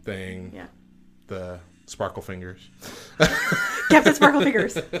electricity thing. Yeah. The sparkle fingers. Captain Sparkle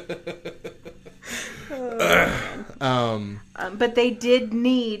Fingers. But they did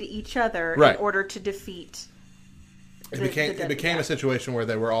need each other in order to defeat. It became a situation where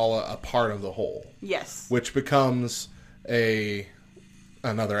they were all a part of the whole. Yes. Which becomes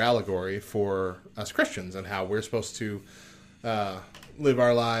another allegory for us Christians and how we're supposed to live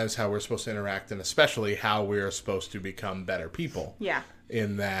our lives, how we're supposed to interact, and especially how we're supposed to become better people. Yeah.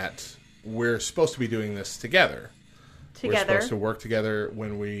 In that we're supposed to be doing this together. We're supposed to work together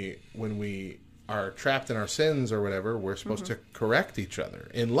when we are trapped in our sins or whatever. We're supposed to correct each other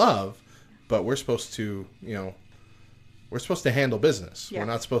in love, but we're supposed to, we're supposed to handle business. Yeah. We're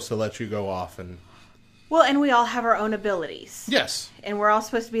not supposed to let you go off and Well, and we all have our own abilities. Yes. And we're all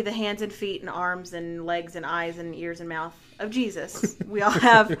supposed to be the hands and feet and arms and legs and eyes and ears and mouth of Jesus. We all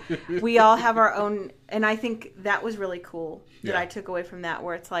have our own, and I think that was really cool that I took away from that,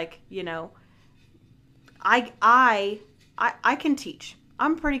 where it's like, you know, I can teach.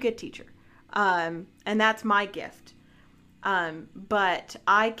 I'm a pretty good teacher. And that's my gift. But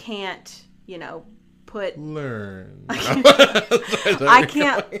I can't, you know, learn. I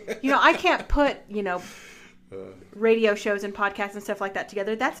can't put, you know, radio shows and podcasts and stuff like that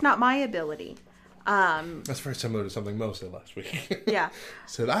together. That's not my ability. That's very similar to something Mo said last week. Yeah.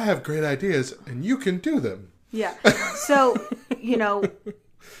 Said, I have great ideas and you can do them. Yeah. So, you know,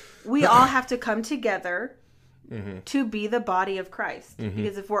 we all have to come together to be the body of Christ.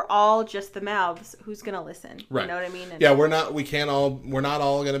 Because if we're all just the mouths, who's going to listen? Right. You know what I mean? And yeah, we're not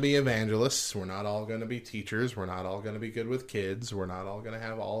all going to be evangelists. We're not all going to be teachers. We're not all going to be good with kids. We're not all going to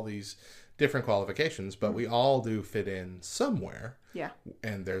have all these different qualifications, but we all do fit in somewhere. Yeah.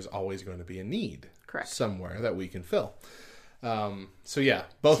 And there's always going to be a need. Correct. Somewhere that we can fill. So yeah,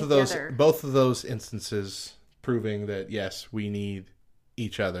 both of those instances proving that yes, we need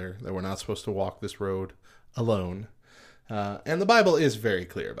each other, that we're not supposed to walk this road alone. And the Bible is very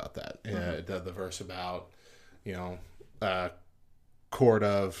clear about that. The verse about, you know, a cord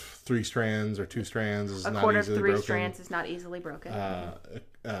of 3 strands or 2 strands is not easily broken. A cord of 3 strands is not easily broken.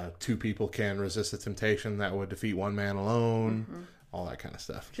 2 people can resist the temptation that would defeat 1 man alone. All that kind of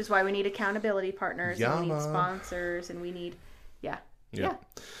stuff. Which is why we need accountability partners, and we need sponsors, and we need, yeah.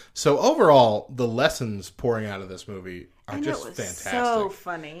 So overall, the lessons pouring out of this movie are just fantastic. So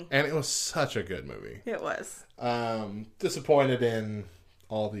funny. And it was such a good movie. It was. Disappointed in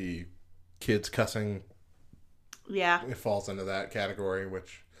all the kids cussing. Yeah. It falls into that category,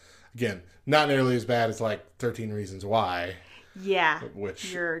 which, again, not nearly as bad as like 13 Reasons Why. Yeah.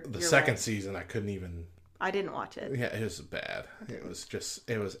 Which you're second right. season I couldn't even. I didn't watch it. Yeah, it was bad. It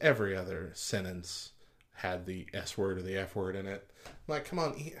was every other sentence had the S word or the F word in it. Like, come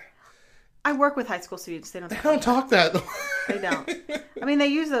on. I work with high school students. They don't talk that. They don't. I mean, they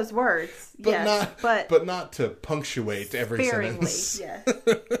use those words, but not to punctuate every sentence. Yes.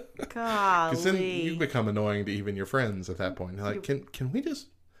 Golly. Because then you become annoying to even your friends at that point. You're like, can we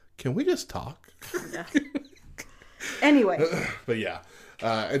just talk? Yeah. Anyway. But yeah.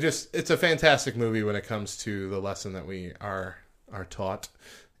 It's a fantastic movie when it comes to the lesson that we are taught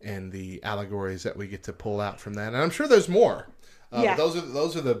and the allegories that we get to pull out from that. And I'm sure there's more.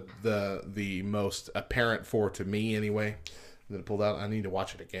 Those are the most apparent to me anyway that I pulled out. I need to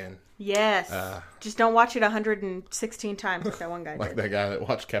watch it again. Yes. Just don't watch it 116 times like that one guy like did. that guy that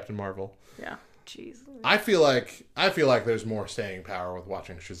watched Captain Marvel. Yeah. Jeez. I feel like there's more staying power with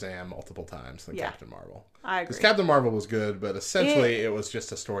watching Shazam multiple times than Captain Marvel. I agree. Because Captain Marvel was good, but essentially it was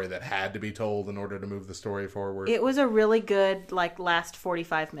just a story that had to be told in order to move the story forward. It was a really good last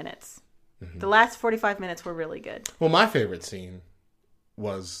 45 minutes. Mm-hmm. The last 45 minutes were really good. Well, my favorite scene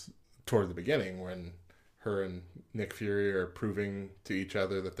was toward the beginning when her and Nick Fury are proving to each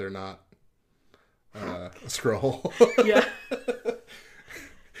other that they're not a Skrull. Yeah.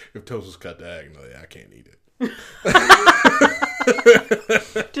 If toast was cut diagonally, I can't eat it.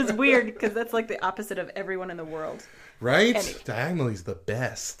 Which is weird because that's like the opposite of everyone in the world. Right? Anyway. Diagonally's the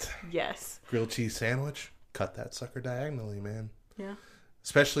best. Yes. Grilled cheese sandwich, cut that sucker diagonally, man. Yeah.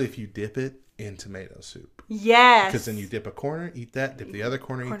 Especially if you dip it in tomato soup. Yes. Because then you dip a corner, eat that. Dip the other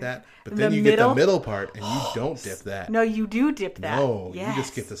corner, eat that. But then you get the middle part, and you don't dip that. No, you do dip that. No, yes. you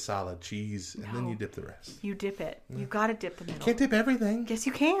just get the solid cheese, and then you dip the rest. You dip it. You got to dip the middle. You can't dip everything. Yes,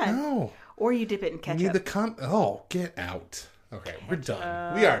 you can. No. Or you dip it in ketchup. You need get out. Okay, we're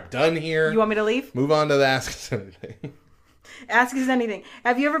done. We are done here. You want me to leave? Move on to the Ask Us Anything. Ask Us Anything.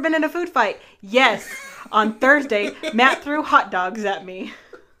 Have you ever been in a food fight? Yes. On Thursday, Matt threw hot dogs at me.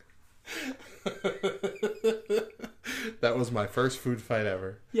 That was my first food fight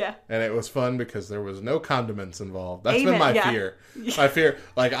ever. Yeah. And it was fun because there was no condiments involved. That's been my fear. My fear,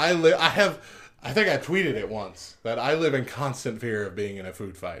 I think I tweeted it once that I live in constant fear of being in a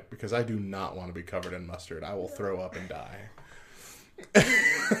food fight because I do not want to be covered in mustard. I will throw up and die.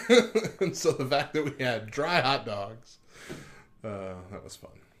 And so the fact that we had dry hot dogs, that was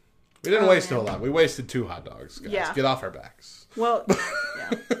fun. We didn't waste a whole lot. We wasted 2 hot dogs, guys. Yeah. Get off our backs. Well,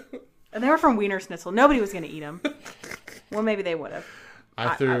 yeah. And they were from Wiener Schnitzel. Nobody was going to eat them. Well, maybe they would have.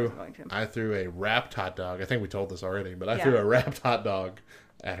 I threw a wrapped hot dog. I think we told this already, but I threw a wrapped hot dog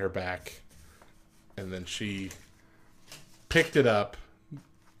at her back. And then she picked it up,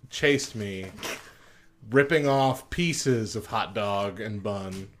 chased me, ripping off pieces of hot dog and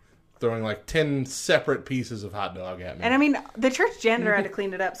bun throwing like 10 separate pieces of hot dog at me. And I mean, the church janitor had to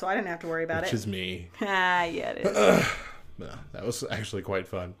clean it up, so I didn't have to worry about Which it. is me. Ah, yeah, it is. No, that was actually quite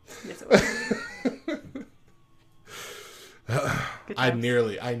fun. Yes, it was. Good I times.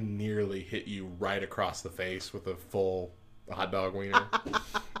 nearly hit you right across the face with a full hot dog wiener.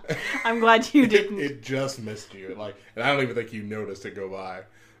 I'm glad you didn't. It just missed you. And I don't even think you noticed it go by.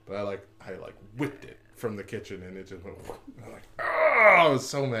 But I whipped it from the kitchen, and it just went. I'm like, oh, I was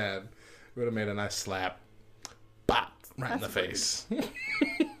so mad. It would have made a nice slap, bop, right in the face.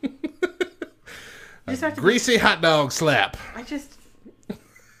 Greasy hot dog slap. I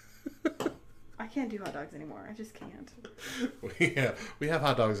can't do hot dogs anymore. I just can't. We have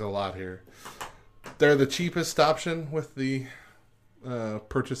hot dogs a lot here. They're the cheapest option with the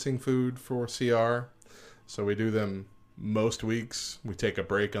purchasing food for CR. So we do them most weeks. We take a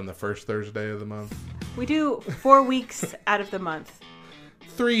break on the first Thursday of the month. We do 4 weeks out of the month.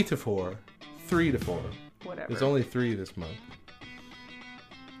 3 to 4. 3 to 4. Whatever. There's only 3 this month.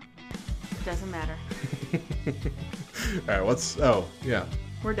 It doesn't matter. All right, oh, yeah.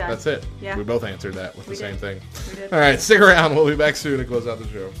 We're done. That's it. Yeah. We both answered that with the same thing. We did. All right, stick around. We'll be back soon to close out the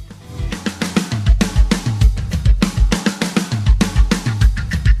show.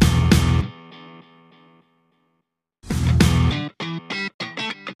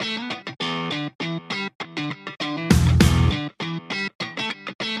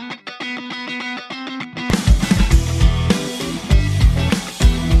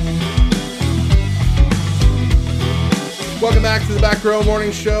 Welcome back to the Back Row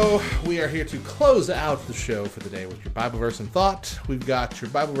Morning Show. We are here to close out the show for the day with your Bible verse and thought. We've got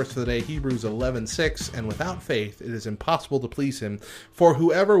your Bible verse for the day, Hebrews 11:6. And without faith, it is impossible to please him. For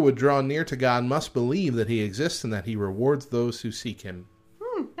whoever would draw near to God must believe that he exists and that he rewards those who seek him.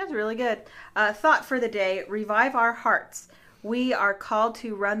 That's really good. Thought for the day, revive our hearts. We are called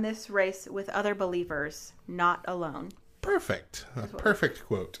to run this race with other believers, not alone. Perfect. A perfect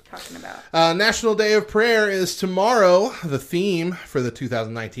quote. Talking about. National Day of Prayer is tomorrow. The theme for the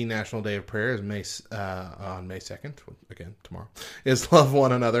 2019 National Day of Prayer is on May 2nd, again, tomorrow, is love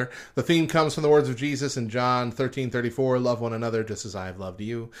one another. The theme comes from the words of Jesus in John 13:34, love one another just as I have loved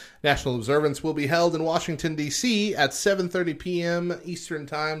you. National observance will be held in Washington, D.C. at 7:30 p.m. Eastern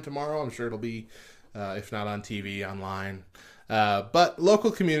Time tomorrow. I'm sure it'll be, if not on TV, online. But local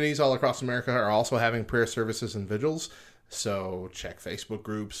communities all across America are also having prayer services and vigils. So check Facebook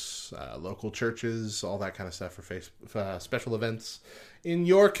groups, local churches, all that kind of stuff for special events in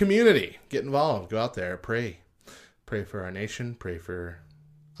your community. Get involved. Go out there. Pray. Pray for our nation. Pray for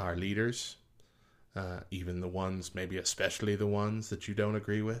our leaders. Even the ones, maybe especially the ones that you don't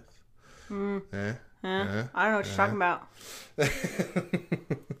agree with. I don't know what you're talking about.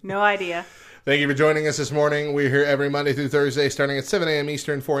 No idea. Thank you for joining us this morning. We're here every Monday through Thursday starting at 7 a.m.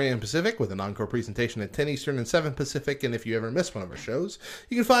 Eastern, 4 a.m. Pacific with an encore presentation at 10 Eastern and 7 Pacific. And if you ever miss one of our shows,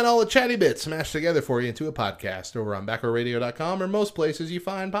 you can find all the chatty bits smashed together for you into a podcast over on backrowradio.com or most places you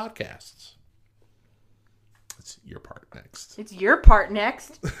find podcasts. It's your part next. It's your part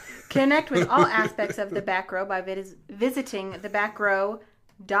next. Connect with all aspects of the Back Row by visiting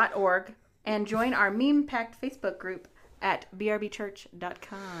thebackrow.org and join our meme-packed Facebook group at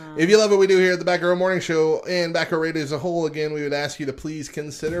brbchurch.com. If you love what we do here at the Back Row Morning Show and Back Row Radio as a whole, again, we would ask you to please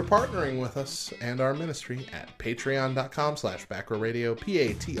consider partnering with us and our ministry at patreon.com/backrowradio,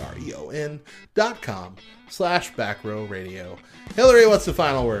 patreon.com/backrowradio. Hillary, what's the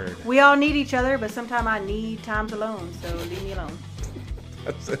final word? We all need each other, but sometimes I need times alone, so leave me alone.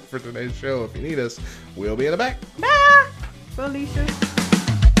 That's it for today's show. If you need us, we'll be in the back. Bye, Felicia.